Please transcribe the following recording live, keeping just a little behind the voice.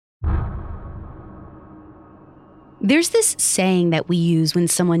There's this saying that we use when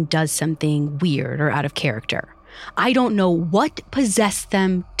someone does something weird or out of character. I don't know what possessed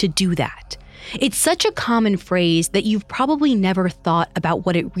them to do that. It's such a common phrase that you've probably never thought about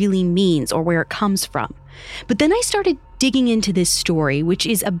what it really means or where it comes from. But then I started digging into this story, which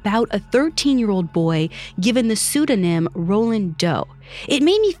is about a 13-year-old boy given the pseudonym Roland Doe. It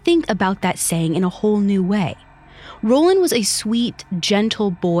made me think about that saying in a whole new way. Roland was a sweet,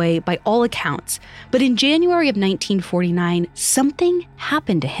 gentle boy by all accounts, but in January of 1949, something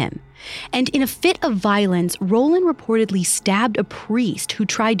happened to him. And in a fit of violence, Roland reportedly stabbed a priest who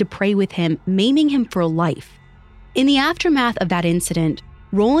tried to pray with him, maiming him for life. In the aftermath of that incident,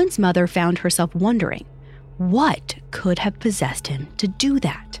 Roland's mother found herself wondering, what could have possessed him to do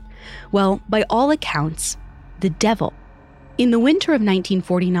that? Well, by all accounts, the devil. In the winter of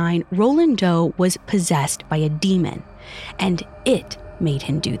 1949, Roland Doe was possessed by a demon, and it made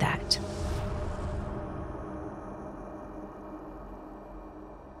him do that.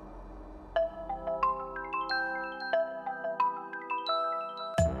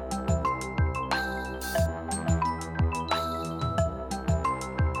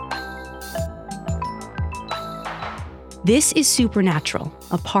 This is Supernatural,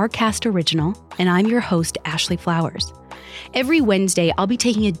 a Parcast original, and I'm your host, Ashley Flowers. Every Wednesday, I'll be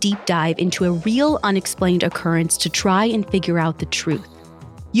taking a deep dive into a real, unexplained occurrence to try and figure out the truth.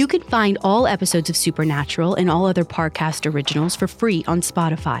 You can find all episodes of Supernatural and all other Parcast originals for free on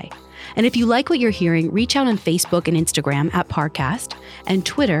Spotify. And if you like what you're hearing, reach out on Facebook and Instagram at Parcast and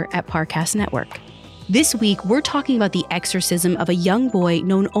Twitter at Parcast Network. This week, we're talking about the exorcism of a young boy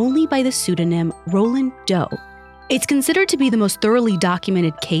known only by the pseudonym Roland Doe. It's considered to be the most thoroughly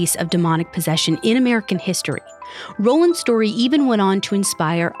documented case of demonic possession in American history. Roland's story even went on to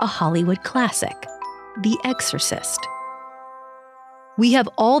inspire a Hollywood classic, The Exorcist. We have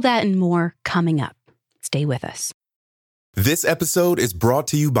all that and more coming up. Stay with us. This episode is brought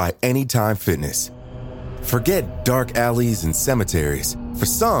to you by Anytime Fitness. Forget dark alleys and cemeteries. For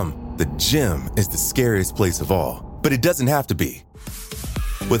some, the gym is the scariest place of all, but it doesn't have to be.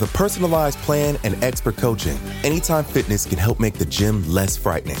 With a personalized plan and expert coaching, Anytime Fitness can help make the gym less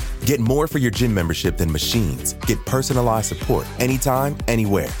frightening. Get more for your gym membership than machines. Get personalized support anytime,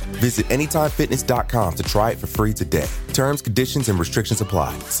 anywhere. Visit AnytimeFitness.com to try it for free today. Terms, conditions, and restrictions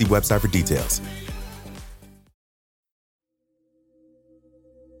apply. See website for details.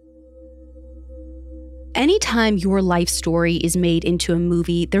 Anytime your life story is made into a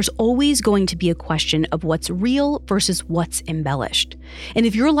movie, there's always going to be a question of what's real versus what's embellished. And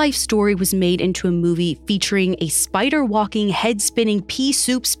if your life story was made into a movie featuring a spider-walking, head-spinning, pea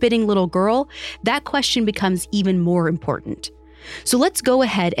soup-spitting little girl, that question becomes even more important. So let's go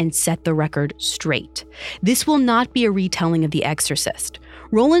ahead and set the record straight. This will not be a retelling of The Exorcist.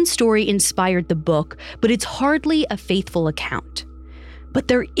 Roland's story inspired the book, but it's hardly a faithful account. But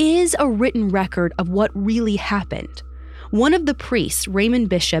there is a written record of what really happened. One of the priests, Raymond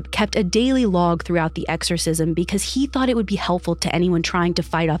Bishop, kept a daily log throughout the exorcism because he thought it would be helpful to anyone trying to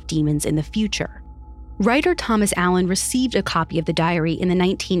fight off demons in the future. Writer Thomas Allen received a copy of the diary in the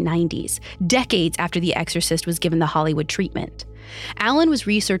 1990s, decades after The Exorcist was given the Hollywood treatment. Allen was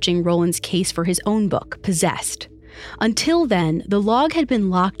researching Roland's case for his own book, Possessed. Until then, the log had been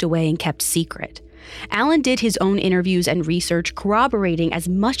locked away and kept secret. Allen did his own interviews and research, corroborating as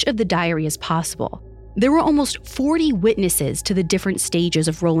much of the diary as possible. There were almost 40 witnesses to the different stages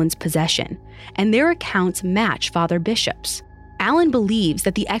of Roland's possession, and their accounts match Father Bishop's. Allen believes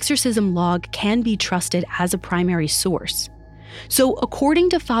that the exorcism log can be trusted as a primary source. So,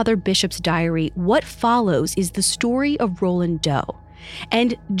 according to Father Bishop's diary, what follows is the story of Roland Doe.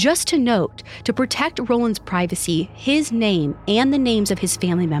 And just to note, to protect Roland's privacy, his name and the names of his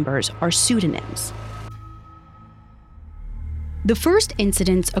family members are pseudonyms. The first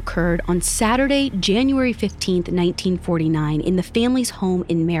incidents occurred on Saturday, January 15, 1949, in the family's home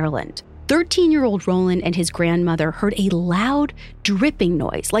in Maryland. 13-year-old Roland and his grandmother heard a loud, dripping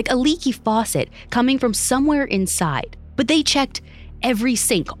noise, like a leaky faucet, coming from somewhere inside. But they checked every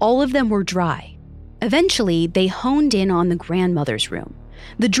sink. All of them were dry. Eventually, they honed in on the grandmother's room.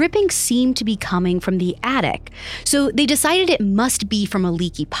 The dripping seemed to be coming from the attic, so they decided it must be from a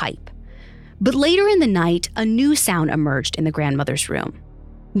leaky pipe. But later in the night, a new sound emerged in the grandmother's room.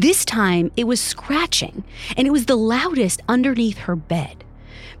 This time, it was scratching, and it was the loudest underneath her bed.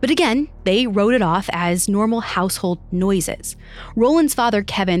 But again, they wrote it off as normal household noises. Roland's father,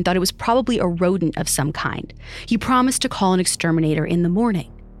 Kevin, thought it was probably a rodent of some kind. He promised to call an exterminator in the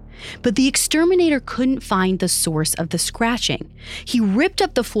morning. But the exterminator couldn't find the source of the scratching. He ripped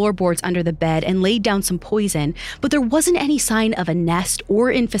up the floorboards under the bed and laid down some poison, but there wasn't any sign of a nest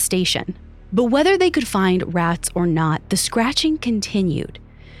or infestation. But whether they could find rats or not, the scratching continued.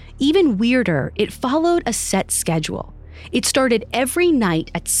 Even weirder, it followed a set schedule. It started every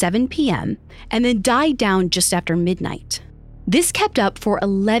night at 7 p.m. and then died down just after midnight. This kept up for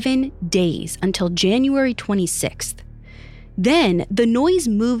 11 days until January 26th. Then the noise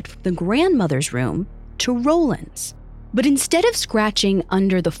moved from the grandmother's room to Roland's. But instead of scratching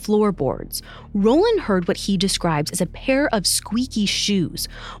under the floorboards, Roland heard what he describes as a pair of squeaky shoes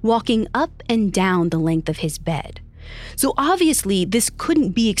walking up and down the length of his bed. So obviously, this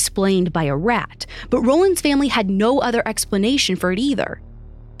couldn't be explained by a rat, but Roland's family had no other explanation for it either.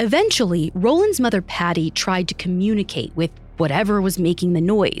 Eventually, Roland's mother Patty tried to communicate with whatever was making the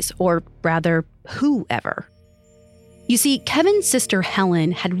noise, or rather, whoever. You see, Kevin's sister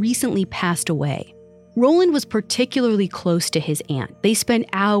Helen had recently passed away. Roland was particularly close to his aunt. They spent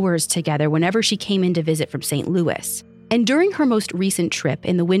hours together whenever she came in to visit from St. Louis. And during her most recent trip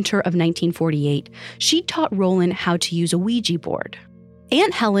in the winter of 1948, she taught Roland how to use a Ouija board.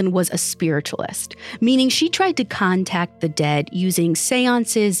 Aunt Helen was a spiritualist, meaning she tried to contact the dead using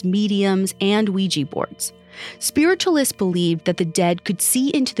seances, mediums, and Ouija boards. Spiritualists believed that the dead could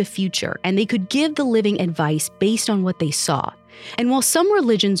see into the future and they could give the living advice based on what they saw. And while some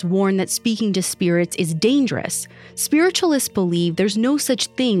religions warn that speaking to spirits is dangerous, spiritualists believe there's no such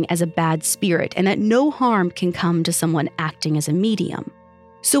thing as a bad spirit and that no harm can come to someone acting as a medium.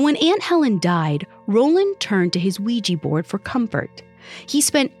 So when Aunt Helen died, Roland turned to his Ouija board for comfort. He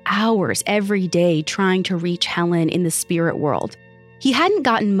spent hours every day trying to reach Helen in the spirit world. He hadn't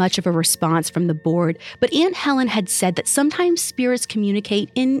gotten much of a response from the board, but Aunt Helen had said that sometimes spirits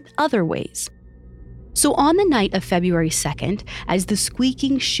communicate in other ways. So on the night of February 2nd, as the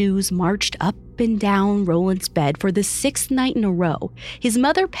squeaking shoes marched up and down Roland's bed for the 6th night in a row, his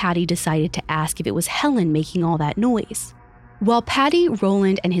mother Patty decided to ask if it was Helen making all that noise. While Patty,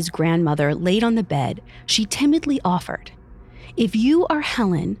 Roland, and his grandmother laid on the bed, she timidly offered, "If you are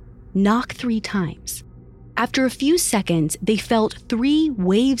Helen, knock 3 times." After a few seconds, they felt 3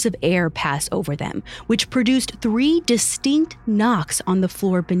 waves of air pass over them, which produced 3 distinct knocks on the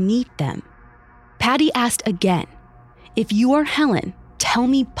floor beneath them. Patty asked again, "If you are Helen, tell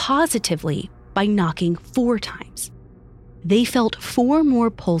me positively," by knocking 4 times. They felt 4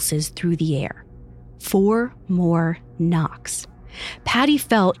 more pulses through the air. 4 more knocks. Patty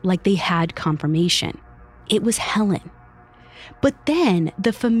felt like they had confirmation. It was Helen. But then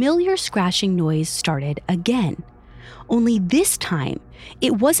the familiar scratching noise started again. Only this time,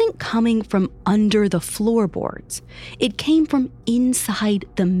 it wasn't coming from under the floorboards. It came from inside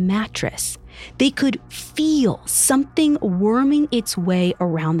the mattress. They could feel something worming its way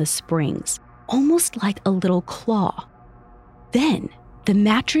around the springs, almost like a little claw. Then the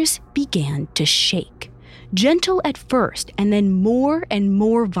mattress began to shake, gentle at first and then more and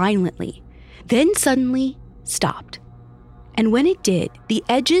more violently, then suddenly stopped. And when it did, the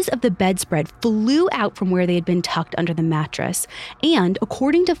edges of the bedspread flew out from where they had been tucked under the mattress and,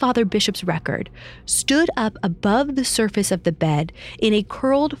 according to Father Bishop's record, stood up above the surface of the bed in a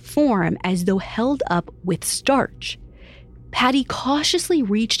curled form as though held up with starch. Patty cautiously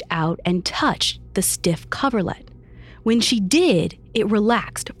reached out and touched the stiff coverlet. When she did, it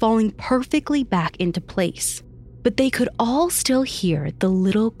relaxed, falling perfectly back into place. But they could all still hear the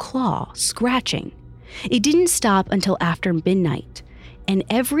little claw scratching. It didn't stop until after midnight, and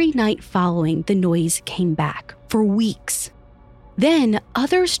every night following, the noise came back for weeks. Then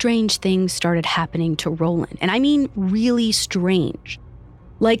other strange things started happening to Roland, and I mean really strange.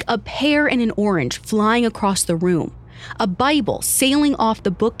 Like a pear and an orange flying across the room, a Bible sailing off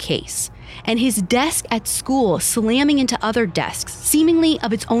the bookcase, and his desk at school slamming into other desks, seemingly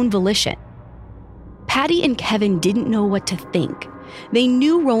of its own volition. Patty and Kevin didn't know what to think. They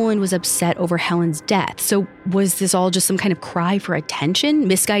knew Roland was upset over Helen's death, so was this all just some kind of cry for attention,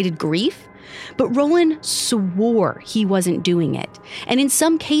 misguided grief? But Roland swore he wasn't doing it, and in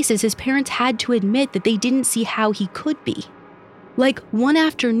some cases his parents had to admit that they didn't see how he could be. Like one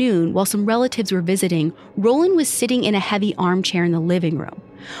afternoon, while some relatives were visiting, Roland was sitting in a heavy armchair in the living room.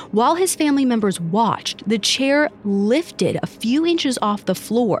 While his family members watched, the chair lifted a few inches off the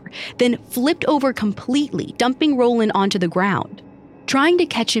floor, then flipped over completely, dumping Roland onto the ground. Trying to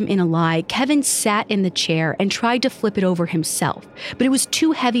catch him in a lie, Kevin sat in the chair and tried to flip it over himself, but it was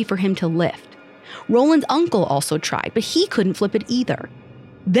too heavy for him to lift. Roland's uncle also tried, but he couldn't flip it either.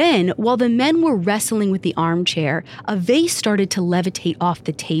 Then, while the men were wrestling with the armchair, a vase started to levitate off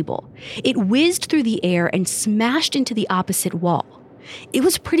the table. It whizzed through the air and smashed into the opposite wall. It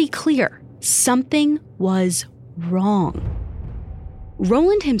was pretty clear. Something was wrong.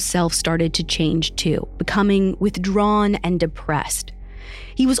 Roland himself started to change too, becoming withdrawn and depressed.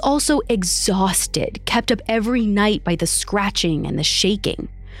 He was also exhausted, kept up every night by the scratching and the shaking.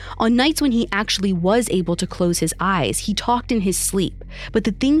 On nights when he actually was able to close his eyes, he talked in his sleep, but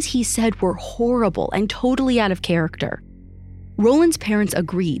the things he said were horrible and totally out of character. Roland's parents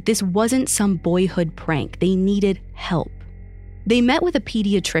agreed this wasn't some boyhood prank. They needed help. They met with a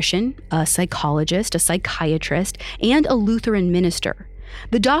pediatrician, a psychologist, a psychiatrist, and a Lutheran minister.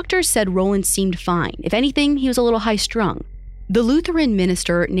 The doctors said Roland seemed fine. If anything, he was a little high-strung. The Lutheran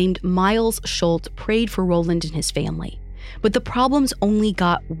minister named Miles Schultz prayed for Roland and his family. But the problems only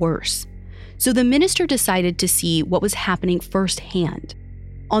got worse. So the minister decided to see what was happening firsthand.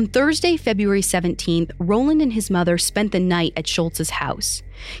 On Thursday, February 17th, Roland and his mother spent the night at Schultz's house.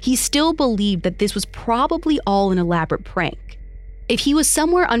 He still believed that this was probably all an elaborate prank. If he was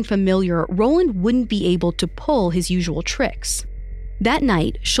somewhere unfamiliar, Roland wouldn't be able to pull his usual tricks. That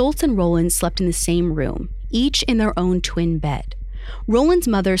night, Schultz and Roland slept in the same room, each in their own twin bed. Roland's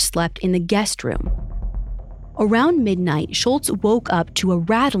mother slept in the guest room. Around midnight, Schultz woke up to a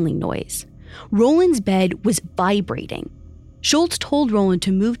rattling noise. Roland's bed was vibrating. Schultz told Roland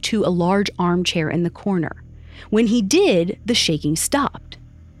to move to a large armchair in the corner. When he did, the shaking stopped.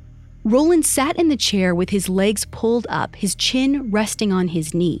 Roland sat in the chair with his legs pulled up, his chin resting on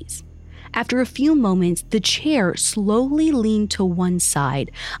his knees. After a few moments, the chair slowly leaned to one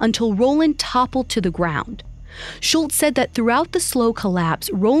side until Roland toppled to the ground. Schultz said that throughout the slow collapse,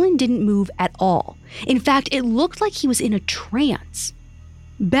 Roland didn't move at all. In fact, it looked like he was in a trance.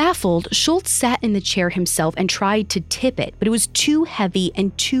 Baffled, Schultz sat in the chair himself and tried to tip it, but it was too heavy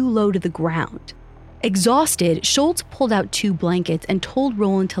and too low to the ground. Exhausted, Schultz pulled out 2 blankets and told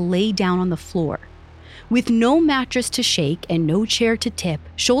Roland to lay down on the floor. With no mattress to shake and no chair to tip,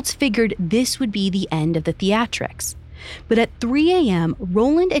 Schultz figured this would be the end of the theatrics. But at 3 a.m.,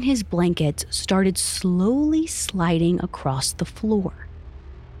 Roland and his blankets started slowly sliding across the floor.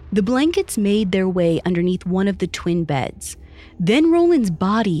 The blankets made their way underneath one of the twin beds. Then Roland's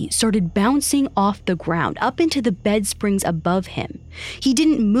body started bouncing off the ground, up into the bed springs above him. He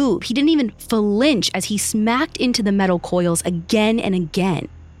didn't move. He didn't even flinch as he smacked into the metal coils again and again.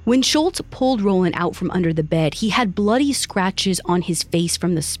 When Schultz pulled Roland out from under the bed, he had bloody scratches on his face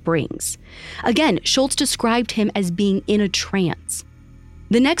from the springs. Again, Schultz described him as being in a trance.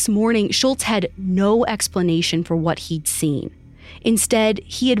 The next morning, Schultz had no explanation for what he'd seen. Instead,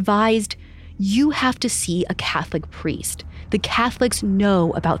 he advised, "You have to see a Catholic priest. The Catholics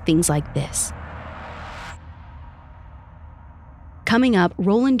know about things like this." Coming up,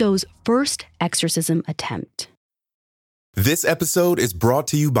 Roland Doe's first exorcism attempt. This episode is brought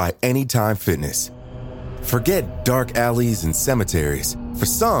to you by Anytime Fitness. Forget dark alleys and cemeteries. For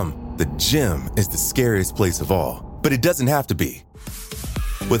some, the gym is the scariest place of all, but it doesn't have to be.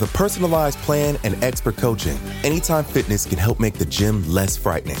 With a personalized plan and expert coaching, Anytime Fitness can help make the gym less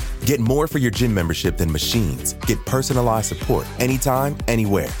frightening. Get more for your gym membership than machines. Get personalized support anytime,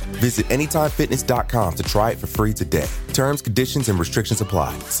 anywhere. Visit AnytimeFitness.com to try it for free today. Terms, conditions, and restrictions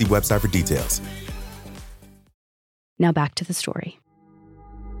apply. See website for details. Now back to the story.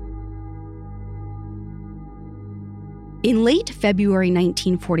 In late February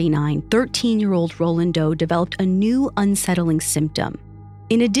 1949, 13-year-old Roland Doe developed a new unsettling symptom.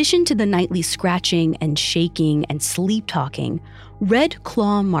 In addition to the nightly scratching and shaking and sleep-talking, red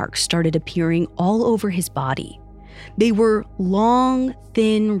claw marks started appearing all over his body. They were long,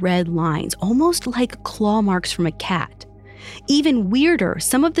 thin red lines, almost like claw marks from a cat. Even weirder,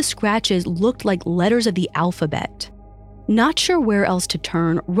 some of the scratches looked like letters of the alphabet. Not sure where else to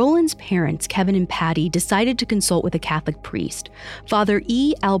turn, Roland's parents, Kevin and Patty, decided to consult with a Catholic priest, Father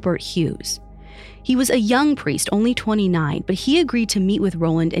E. Albert Hughes. He was a young priest, only 29, but he agreed to meet with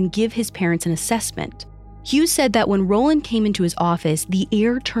Roland and give his parents an assessment. Hughes said that when Roland came into his office, the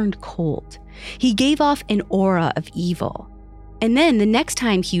air turned cold. He gave off an aura of evil. And then the next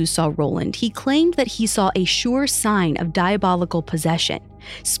time Hughes saw Roland, he claimed that he saw a sure sign of diabolical possession,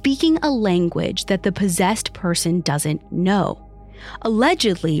 speaking a language that the possessed person doesn't know.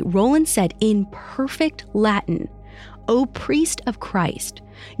 Allegedly, Roland said in perfect Latin, "O priest of Christ,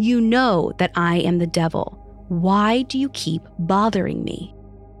 you know that I am the devil. Why do you keep bothering me?"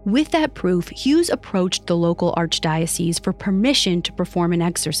 With that proof, Hughes approached the local archdiocese for permission to perform an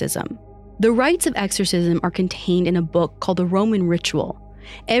exorcism. The rites of exorcism are contained in a book called the Roman Ritual.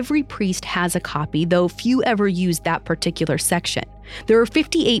 Every priest has a copy, though few ever use that particular section. There are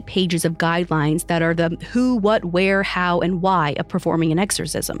 58 pages of guidelines that are the who, what, where, how, and why of performing an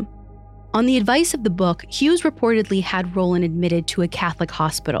exorcism. On the advice of the book, Hughes reportedly had Roland admitted to a Catholic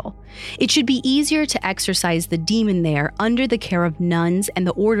hospital. It should be easier to exorcise the demon there under the care of nuns and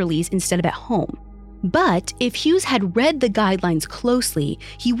the orderlies instead of at home. But if Hughes had read the guidelines closely,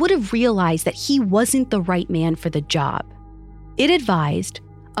 he would have realized that he wasn't the right man for the job. It advised,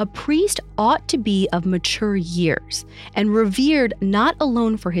 a priest ought to be of mature years and revered not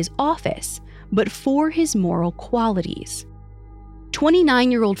alone for his office, but for his moral qualities.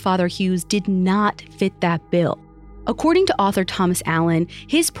 29-year-old Father Hughes did not fit that bill. According to author Thomas Allen,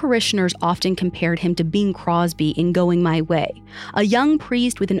 his parishioners often compared him to Bing Crosby in Going My Way, a young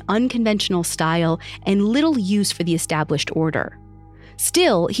priest with an unconventional style and little use for the established order.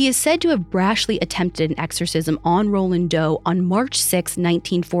 Still, he is said to have brashly attempted an exorcism on Roland Doe on March 6,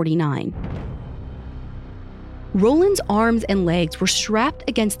 1949. Roland's arms and legs were strapped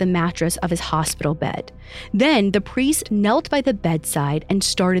against the mattress of his hospital bed. Then the priest knelt by the bedside and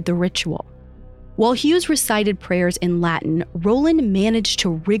started the ritual. While Hughes recited prayers in Latin, Roland managed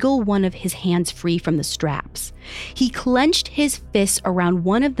to wriggle one of his hands free from the straps. He clenched his fists around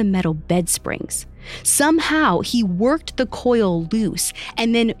one of the metal bed springs. Somehow, he worked the coil loose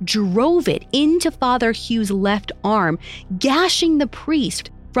and then drove it into Father Hughes' left arm, gashing the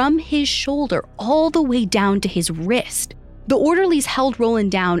priest from his shoulder all the way down to his wrist. The orderlies held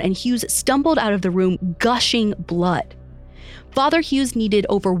Roland down and Hughes stumbled out of the room, gushing blood. Father Hughes needed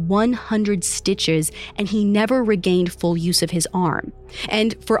over 100 stitches, and he never regained full use of his arm,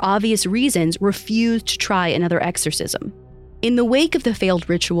 and for obvious reasons refused to try another exorcism. In the wake of the failed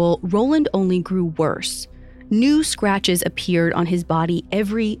ritual, Roland only grew worse. New scratches appeared on his body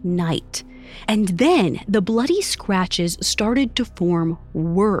every night, and then the bloody scratches started to form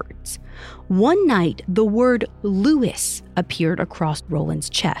words. One night, the word Louis appeared across Roland's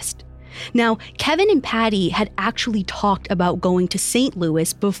chest. Now, Kevin and Patty had actually talked about going to St.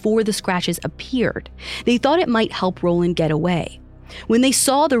 Louis before the scratches appeared. They thought it might help Roland get away. When they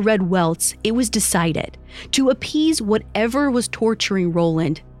saw the red welts, it was decided, to appease whatever was torturing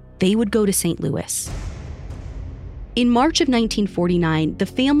Roland, they would go to St. Louis. In March of 1949, the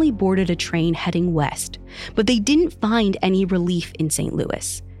family boarded a train heading west, but they didn't find any relief in St.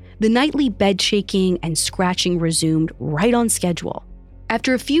 Louis. The nightly bed shaking and scratching resumed right on schedule.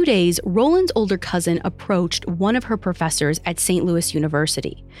 After a few days, Roland's older cousin approached one of her professors at St. Louis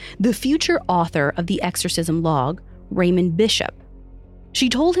University, the future author of the exorcism log, Raymond Bishop. She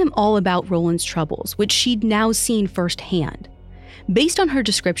told him all about Roland's troubles, which she'd now seen firsthand. Based on her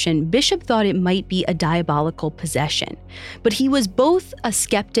description, Bishop thought it might be a diabolical possession, but he was both a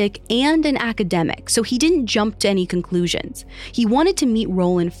skeptic and an academic, so he didn't jump to any conclusions. He wanted to meet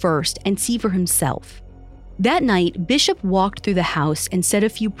Roland first and see for himself. That night, Bishop walked through the house and said a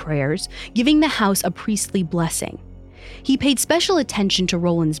few prayers, giving the house a priestly blessing. He paid special attention to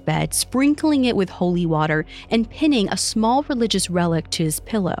Roland's bed, sprinkling it with holy water and pinning a small religious relic to his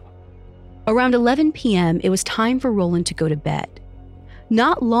pillow. Around 11 p.m., it was time for Roland to go to bed.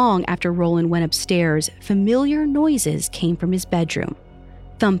 Not long after Roland went upstairs, familiar noises came from his bedroom.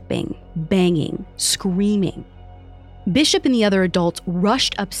 Thumping, banging, screaming. Bishop and the other adults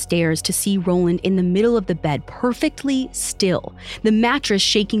rushed upstairs to see Roland in the middle of the bed, perfectly still, the mattress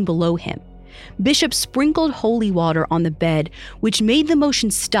shaking below him. Bishop sprinkled holy water on the bed, which made the motion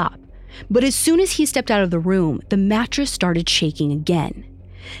stop, but as soon as he stepped out of the room, the mattress started shaking again.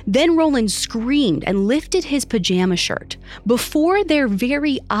 Then Roland screamed and lifted his pajama shirt. Before their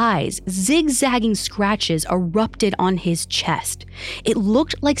very eyes, zigzagging scratches erupted on his chest. It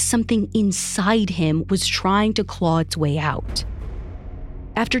looked like something inside him was trying to claw its way out.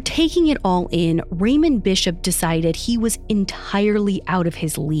 After taking it all in, Raymond Bishop decided he was entirely out of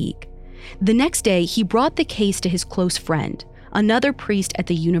his league. The next day, he brought the case to his close friend, another priest at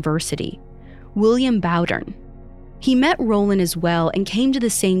the university, William Bowdern. He met Roland as well and came to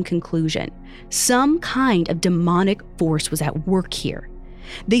the same conclusion. Some kind of demonic force was at work here.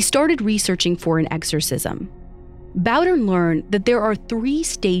 They started researching for an exorcism. Bowdern learned that there are 3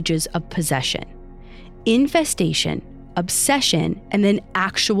 stages of possession: infestation, obsession, and then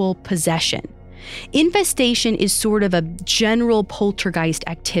actual possession. Infestation is sort of a general poltergeist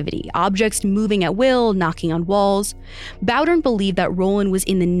activity, objects moving at will, knocking on walls. Bowdern believed that Roland was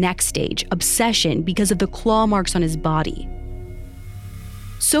in the next stage, obsession, because of the claw marks on his body.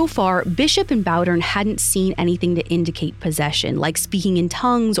 So far, Bishop and Bowdern hadn't seen anything to indicate possession, like speaking in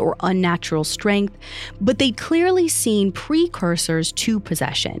tongues or unnatural strength, but they'd clearly seen precursors to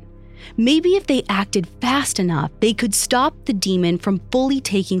possession. Maybe if they acted fast enough, they could stop the demon from fully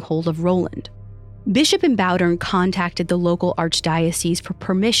taking hold of Roland. Bishop and Bowdern contacted the local archdiocese for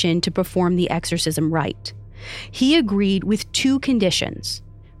permission to perform the exorcism rite. He agreed with 2 conditions.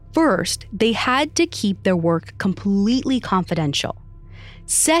 First, they had to keep their work completely confidential.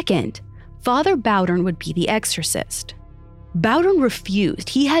 Second, Father Bowdern would be the exorcist. Bowdern refused.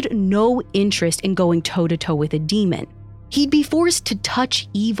 He had no interest in going toe-to-toe with a demon. He'd be forced to touch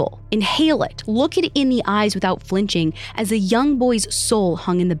evil, inhale it, look it in the eyes without flinching as a young boy's soul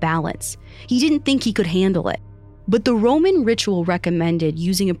hung in the balance. He didn't think he could handle it. But the Roman ritual recommended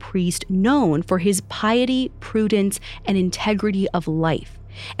using a priest known for his piety, prudence, and integrity of life.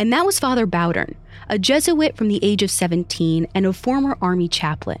 And that was Father Bowdern, a Jesuit from the age of 17 and a former army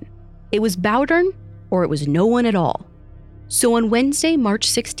chaplain. It was Bowdern or it was no one at all. So on Wednesday, March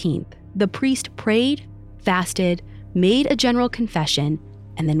 16th, the priest prayed, fasted, made a general confession,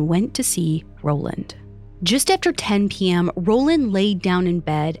 and then went to see Roland. Just after 10 p.m., Roland laid down in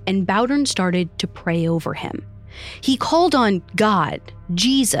bed and Bowdern started to pray over him. He called on God,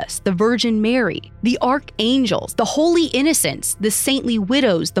 Jesus, the Virgin Mary, the archangels, the holy innocents, the saintly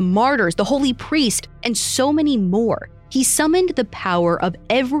widows, the martyrs, the holy priest, and so many more. He summoned the power of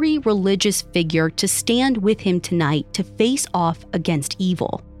every religious figure to stand with him tonight to face off against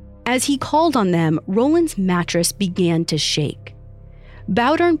evil. As he called on them, Roland's mattress began to shake.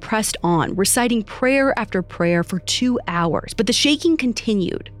 Bowdern pressed on, reciting prayer after prayer for 2 hours, but the shaking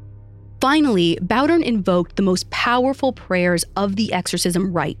continued. Finally, Bowdern invoked the most powerful prayers of the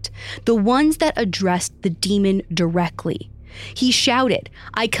exorcism rite, the ones that addressed the demon directly. He shouted,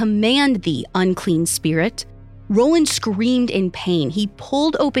 "I command thee, unclean spirit." Roland screamed in pain. He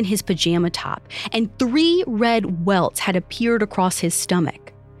pulled open his pajama top, and 3 red welts had appeared across his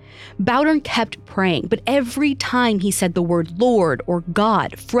stomach. Bowdern kept praying, but every time he said the word Lord or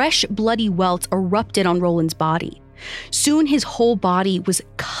God, fresh bloody welts erupted on Roland's body. Soon his whole body was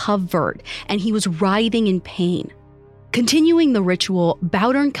covered, and he was writhing in pain. Continuing the ritual,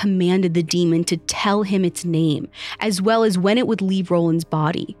 Bowdern commanded the demon to tell him its name, as well as when it would leave Roland's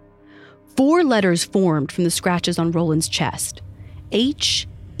body. 4 letters formed from the scratches on Roland's chest. H-E-L-L.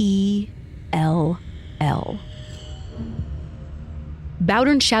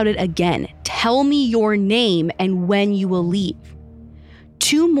 Bowdern shouted again, "Tell me your name and when you will leave."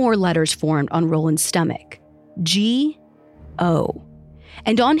 2 more letters formed on Roland's stomach. G-O.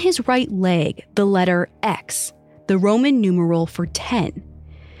 And on his right leg, the letter X, the Roman numeral for 10.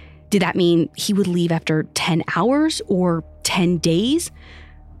 Did that mean he would leave after 10 hours or 10 days?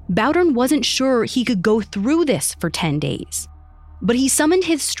 Bowdern wasn't sure he could go through this for 10 days. But he summoned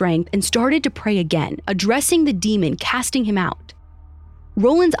his strength and started to pray again, addressing the demon, casting him out.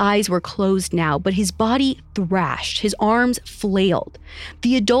 Roland's eyes were closed now, but his body thrashed, his arms flailed.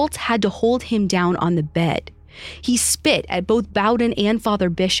 The adults had to hold him down on the bed. He spit at both Bowdern and Father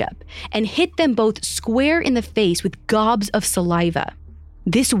Bishop and hit them both square in the face with gobs of saliva.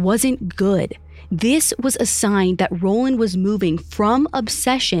 This wasn't good. This was a sign that Roland was moving from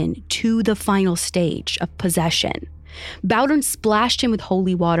obsession to the final stage of possession. Bowdern splashed him with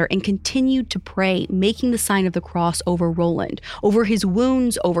holy water and continued to pray, making the sign of the cross over Roland, over his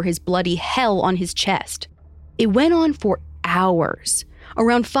wounds, over his bloody hell on his chest. It went on for hours.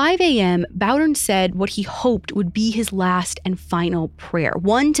 Around 5 a.m., Bowdern said what he hoped would be his last and final prayer,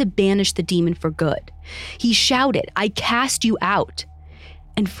 one to banish the demon for good. He shouted, "I cast you out."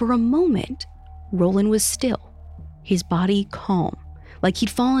 And for a moment, Roland was still, his body calm, like he'd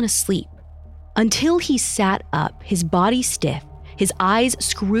fallen asleep. Until he sat up, his body stiff, his eyes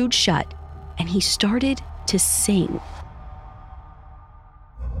screwed shut, and he started to sing.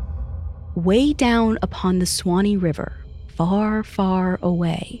 Way down upon the Swanee River, far, far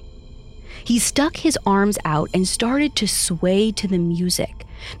away. He stuck his arms out and started to sway to the music.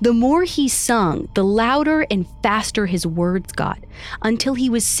 The more he sung, the louder and faster his words got, until he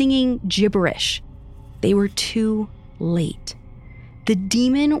was singing gibberish. They were too late. The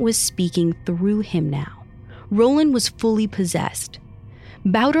demon was speaking through him now. Roland was fully possessed.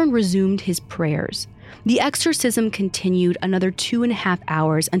 Bowdern resumed his prayers. The exorcism continued another 2.5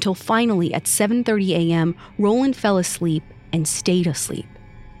 hours until finally at 7:30 a.m., Roland fell asleep and stayed asleep.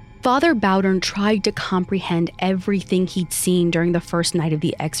 Father Bowdern tried to comprehend everything he'd seen during the first night of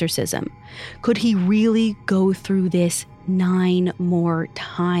the exorcism. Could he really go through this 9 more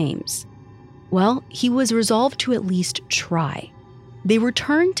times? Well, he was resolved to at least try. They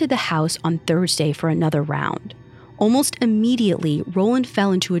returned to the house on Thursday for another round. Almost immediately, Roland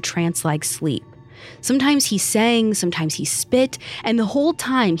fell into a trance-like sleep. Sometimes he sang, sometimes he spit, and the whole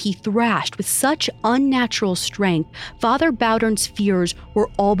time he thrashed with such unnatural strength, Father Bowdern's fears were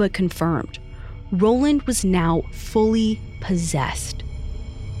all but confirmed. Roland was now fully possessed.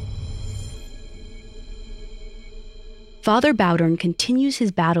 Father Bowdern continues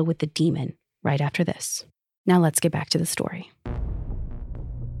his battle with the demon right after this. Now let's get back to the story.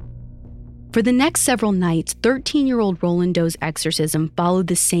 For the next several nights, 13-year-old Roland Doe's exorcism followed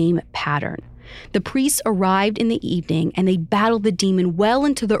the same pattern. The priests arrived in the evening and they battled the demon well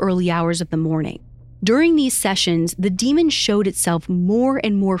into the early hours of the morning. During these sessions, the demon showed itself more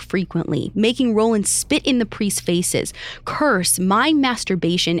and more frequently, making Roland spit in the priest's faces, curse, mime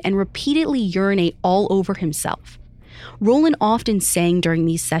masturbation, and repeatedly urinate all over himself. Roland often sang during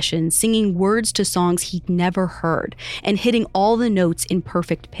these sessions, singing words to songs he'd never heard and hitting all the notes in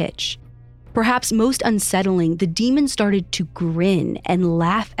perfect pitch. Perhaps most unsettling, the demon started to grin and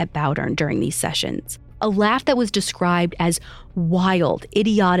laugh at Bowdern during these sessions, a laugh that was described as wild,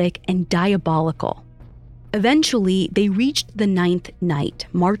 idiotic, and diabolical. Eventually, they reached the 9th night,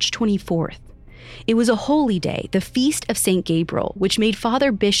 March 24th. It was a holy day, the Feast of St. Gabriel, which made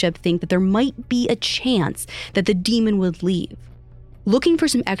Father Bishop think that there might be a chance that the demon would leave. Looking for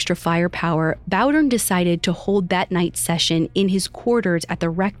some extra firepower, Bowdern decided to hold that night's session in his quarters at the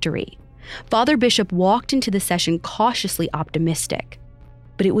rectory. Father Bishop walked into the session cautiously optimistic.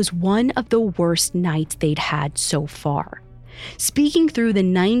 But it was one of the worst nights they'd had so far. Speaking through the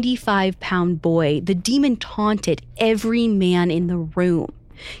 95-pound boy, the demon taunted every man in the room.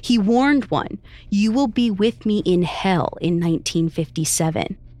 He warned one, "You will be with me in hell," in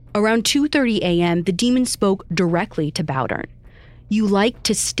 1957. Around 2:30 a.m., the demon spoke directly to Bowdern. "You like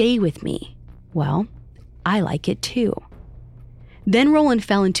to stay with me. Well, I like it too." Then Roland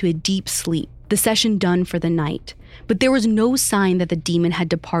fell into a deep sleep, the session done for the night. But there was no sign that the demon had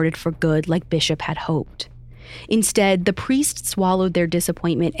departed for good like Bishop had hoped. Instead, the priests swallowed their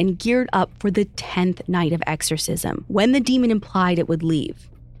disappointment and geared up for the 10th night of exorcism, when the demon implied it would leave.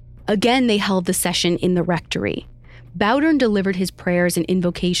 Again, they held the session in the rectory. Bowdern delivered his prayers and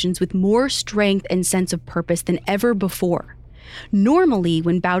invocations with more strength and sense of purpose than ever before. Normally,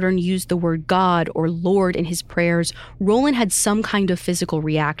 when Bowdern used the word God or Lord in his prayers, Roland had some kind of physical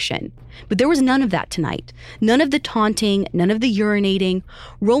reaction. But there was none of that tonight. None of the taunting, none of the urinating.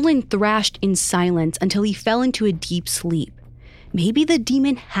 Roland thrashed in silence until he fell into a deep sleep. Maybe the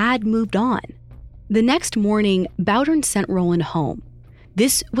demon had moved on. The next morning, Bowdern sent Roland home.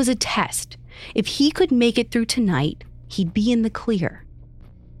 This was a test. If he could make it through tonight, he'd be in the clear.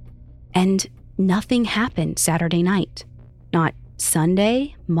 And nothing happened Saturday night. Not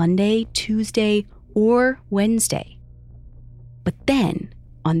Sunday, Monday, Tuesday, or Wednesday. But then,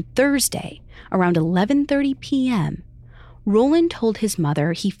 on Thursday, around 11:30 p.m., Roland told his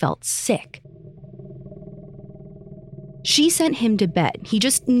mother he felt sick. She sent him to bed. He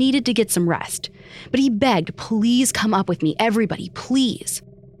just needed to get some rest. But he begged, "Please come up with me, everybody, please."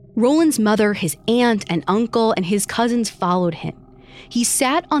 Roland's mother, his aunt and uncle, and his cousins followed him. He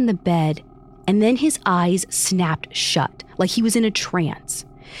sat on the bed, and then his eyes snapped shut, like he was in a trance.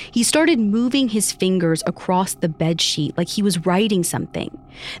 He started moving his fingers across the bedsheet like he was writing something.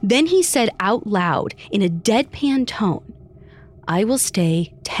 Then he said out loud in a deadpan tone, "I will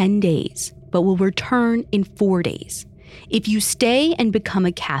stay 10 days, but will return in 4 days. If you stay and become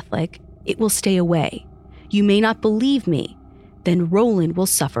a Catholic, it will stay away. You may not believe me, then Roland will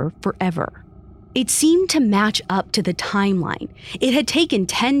suffer forever." It seemed to match up to the timeline. It had taken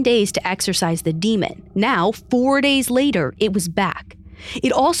 10 days to exorcise the demon. Now, 4 days later, it was back.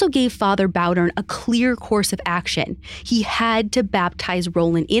 It also gave Father Bowdern a clear course of action. He had to baptize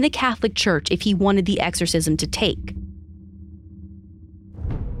Roland in a Catholic church if he wanted the exorcism to take.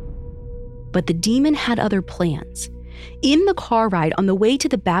 But the demon had other plans. In the car ride on the way to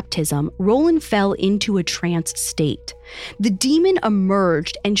the baptism, Roland fell into a trance state. The demon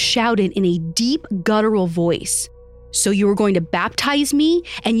emerged and shouted in a deep, guttural voice, "So you are going to baptize me,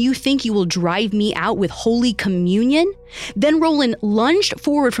 and you think you will drive me out with Holy Communion?" Then Roland lunged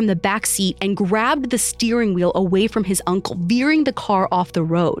forward from the back seat and grabbed the steering wheel away from his uncle, veering the car off the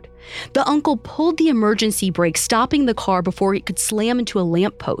road. The uncle pulled the emergency brake, stopping the car before it could slam into a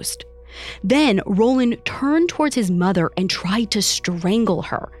lamppost. Then Roland turned towards his mother and tried to strangle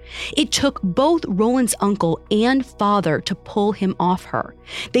her. It took both Roland's uncle and father to pull him off her.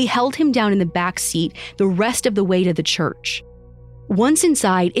 They held him down in the back seat the rest of the way to the church. Once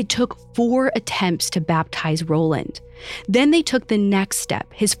inside, it took 4 attempts to baptize Roland. Then they took the next step,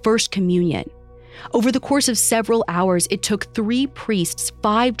 his first communion. Over the course of several hours, it took 3 priests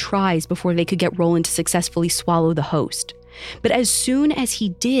 5 tries before they could get Roland to successfully swallow the host. But as soon as he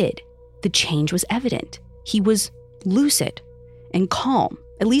did, the change was evident. He was lucid and calm,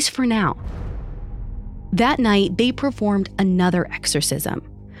 at least for now. That night, they performed another exorcism.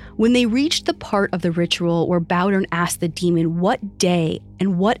 When they reached the part of the ritual where Bowdern asked the demon what day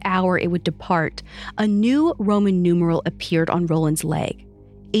and what hour it would depart, a new Roman numeral appeared on Roland's leg.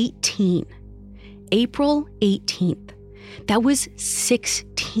 18. April 18th. That was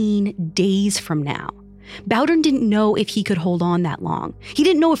 16 days from now. Bowdern didn't know if he could hold on that long. He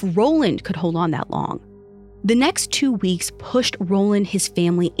didn't know if Roland could hold on that long. The next 2 weeks pushed Roland, his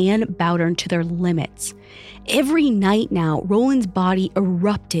family, and Bowdern to their limits. Every night now, Roland's body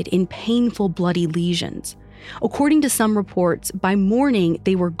erupted in painful, bloody lesions. According to some reports, by morning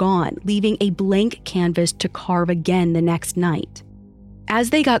they were gone, leaving a blank canvas to carve again the next night.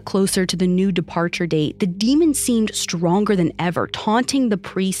 As they got closer to the new departure date, the demon seemed stronger than ever, taunting the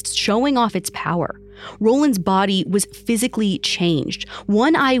priests, showing off its power. Roland's body was physically changed.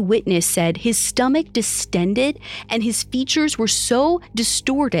 One eyewitness said his stomach distended and his features were so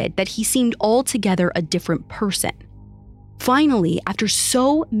distorted that he seemed altogether a different person. Finally, after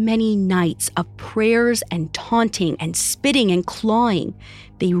so many nights of prayers and taunting and spitting and clawing,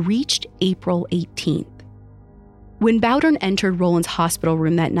 they reached April 18th. When Bowdern entered Roland's hospital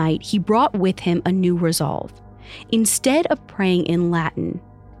room that night, he brought with him a new resolve. Instead of praying in Latin,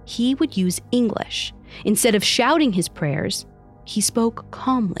 he would use English. Instead of shouting his prayers, he spoke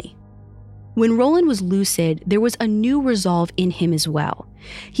calmly. When Roland was lucid, there was a new resolve in him as well.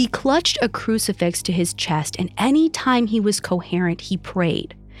 He clutched a crucifix to his chest, and any time he was coherent, he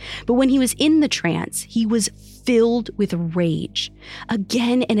prayed. But when he was in the trance, he was filled with rage.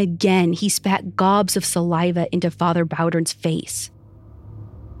 Again and again, he spat gobs of saliva into Father Bowdern's face.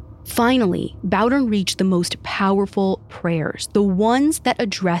 Finally, Bowdern reached the most powerful prayers, the ones that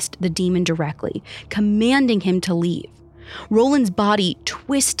addressed the demon directly, commanding him to leave. Roland's body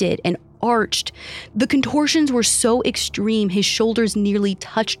twisted and arched. The contortions were so extreme, his shoulders nearly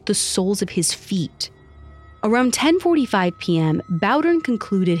touched the soles of his feet. Around 10:45 p.m., Bowdern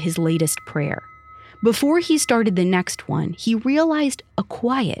concluded his latest prayer. Before he started the next one, he realized a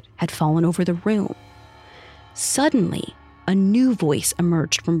quiet had fallen over the room. Suddenly, a new voice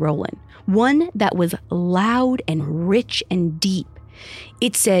emerged from Roland, one that was loud and rich and deep.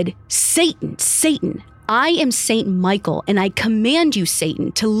 It said, "Satan, Satan, I am Saint Michael, and I command you,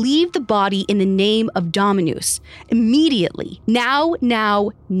 Satan, to leave the body in the name of Dominus. Immediately. Now,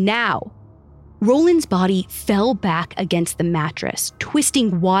 now, now." Roland's body fell back against the mattress,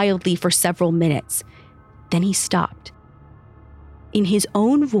 twisting wildly for several minutes. Then he stopped. In his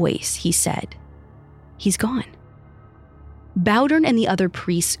own voice, he said, "He's gone." Bowdern and the other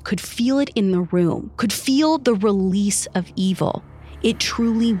priests could feel it in the room, could feel the release of evil. It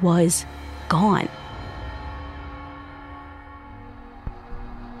truly was gone.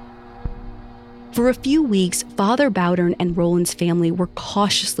 For a few weeks, Father Bowdern and Roland's family were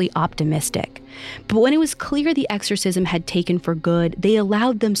cautiously optimistic. But when it was clear the exorcism had taken for good, they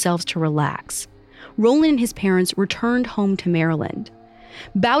allowed themselves to relax. Roland and his parents returned home to Maryland.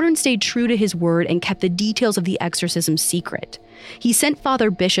 Bowdern stayed true to his word and kept the details of the exorcism secret. He sent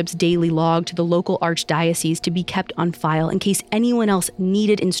Father Bishop's daily log to the local archdiocese to be kept on file in case anyone else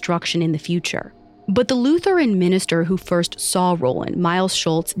needed instruction in the future. But the Lutheran minister who first saw Roland, Miles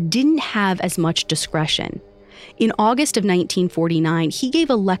Schultz, didn't have as much discretion. In August of 1949, he gave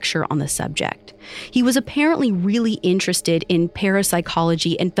a lecture on the subject. He was apparently really interested in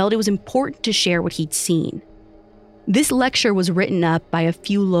parapsychology and felt it was important to share what he'd seen. This lecture was written up by a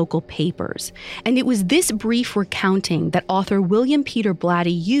few local papers, and it was this brief recounting that author William Peter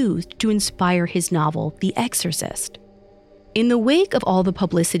Blatty used to inspire his novel, The Exorcist. In the wake of all the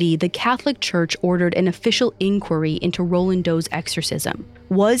publicity, the Catholic Church ordered an official inquiry into Roland Doe's exorcism.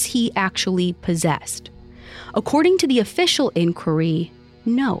 Was he actually possessed? According to the official inquiry,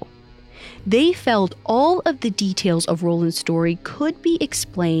 no. They felt all of the details of Roland's story could be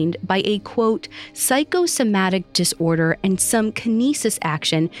explained by a, quote, psychosomatic disorder and some kinesis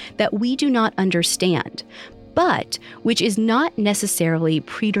action that we do not understand, but which is not necessarily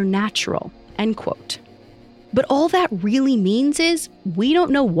preternatural, end quote. But all that really means is we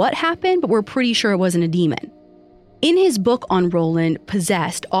don't know what happened, but we're pretty sure it wasn't a demon. In his book on Roland,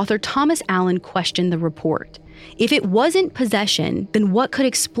 Possessed, author Thomas Allen questioned the report. If it wasn't possession, then what could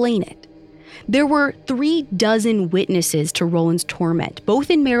explain it? There were 36 witnesses to Roland's torment, both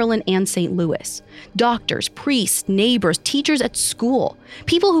in Maryland and St. Louis. Doctors, priests, neighbors, teachers at school,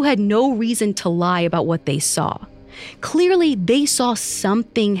 people who had no reason to lie about what they saw. Clearly, they saw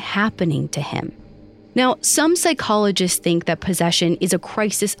something happening to him. Now, some psychologists think that possession is a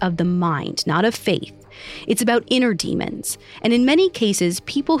crisis of the mind, not of faith. It's about inner demons. And in many cases,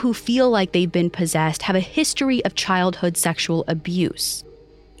 people who feel like they've been possessed have a history of childhood sexual abuse.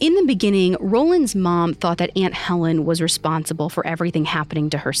 In the beginning, Roland's mom thought that Aunt Helen was responsible for everything happening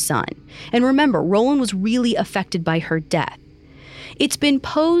to her son. And remember, Roland was really affected by her death. It's been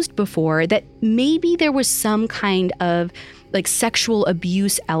posed before that maybe there was some kind of sexual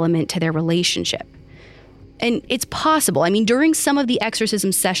abuse element to their relationship. And it's possible. During some of the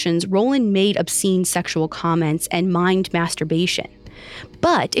exorcism sessions, Roland made obscene sexual comments and mimed masturbation.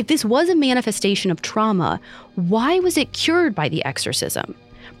 But if this was a manifestation of trauma, why was it cured by the exorcism?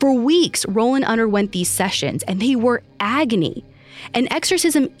 For weeks, Roland underwent these sessions, and they were agony. An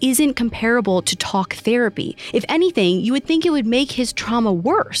exorcism isn't comparable to talk therapy. If anything, you would think it would make his trauma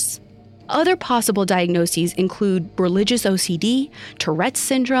worse. Other possible diagnoses include religious OCD, Tourette's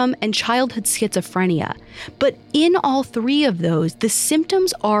syndrome, and childhood schizophrenia. But in all three of those, the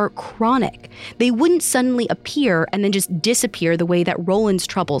symptoms are chronic. They wouldn't suddenly appear and then just disappear the way that Roland's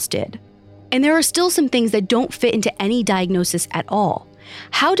troubles did. And there are still some things that don't fit into any diagnosis at all.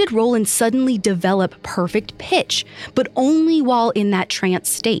 How did Roland suddenly develop perfect pitch, but only while in that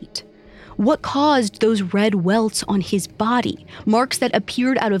trance state? What caused those red welts on his body, marks that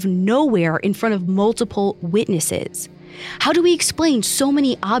appeared out of nowhere in front of multiple witnesses? How do we explain so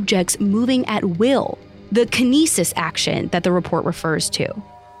many objects moving at will, the kinesis action that the report refers to?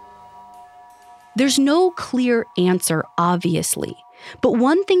 There's no clear answer, obviously, but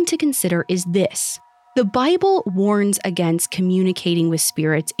one thing to consider is this. The Bible warns against communicating with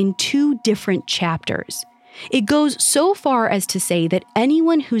spirits in 2 different chapters. It goes so far as to say that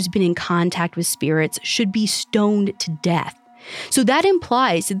anyone who's been in contact with spirits should be stoned to death. So that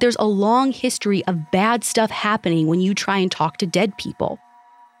implies that there's a long history of bad stuff happening when you try and talk to dead people.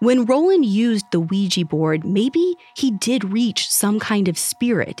 When Roland used the Ouija board, maybe he did reach some kind of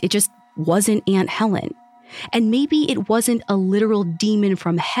spirit. It just wasn't Aunt Helen. And maybe it wasn't a literal demon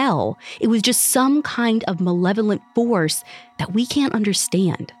from hell. It was just some kind of malevolent force that we can't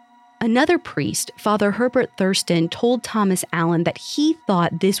understand. Another priest, Father Herbert Thurston, told Thomas Allen that he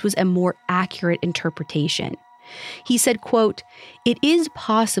thought this was a more accurate interpretation. He said, quote, "It is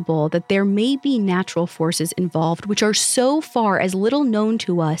possible that there may be natural forces involved which are so far as little known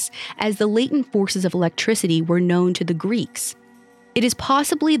to us as the latent forces of electricity were known to the Greeks. It is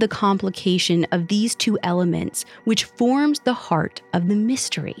possibly the complication of these 2 elements which forms the heart of the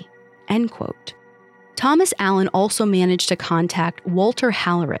mystery," end quote. Thomas Allen also managed to contact Walter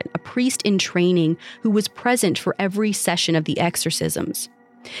Halloran, a priest in training who was present for every session of the exorcisms.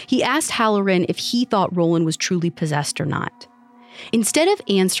 He asked Halloran if he thought Roland was truly possessed or not. Instead of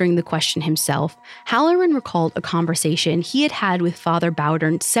answering the question himself, Halloran recalled a conversation he had had with Father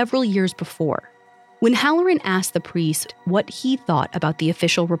Bowdern several years before. When Halloran asked the priest what he thought about the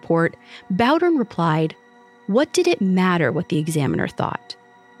official report, Bowdern replied, "What did it matter what the examiner thought?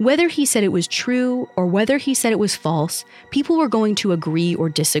 Whether he said it was true or whether he said it was false, people were going to agree or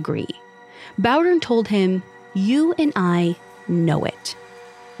disagree." Bowdern told him, "You and I know it.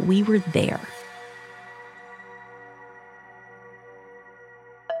 We were there."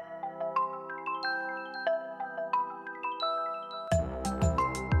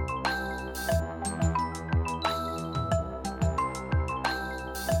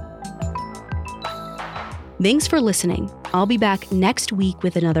 Thanks for listening. I'll be back next week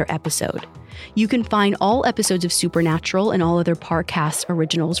with another episode. You can find all episodes of Supernatural and all other Parcast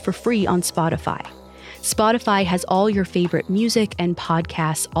originals for free on Spotify. Spotify has all your favorite music and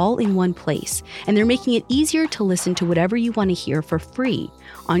podcasts all in one place, and they're making it easier to listen to whatever you want to hear for free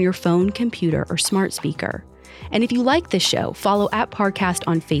on your phone, computer, or smart speaker. And if you like this show, follow @Parcast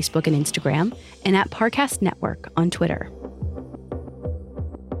on Facebook and Instagram, and @Parcast Network on Twitter.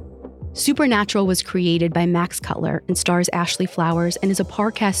 Supernatural was created by Max Cutler and stars Ashley Flowers and is a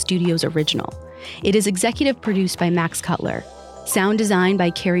Parcast Studios original. It is executive produced by Max Cutler. Sound design by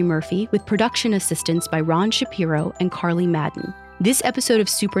Carrie Murphy, with production assistance by Ron Shapiro and Carly Madden. This episode of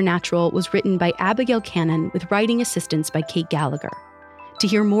Supernatural was written by Abigail Cannon with writing assistance by Kate Gallagher. To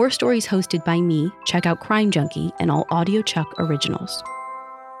hear more stories hosted by me, check out Crime Junkie and all Audio Chuck originals.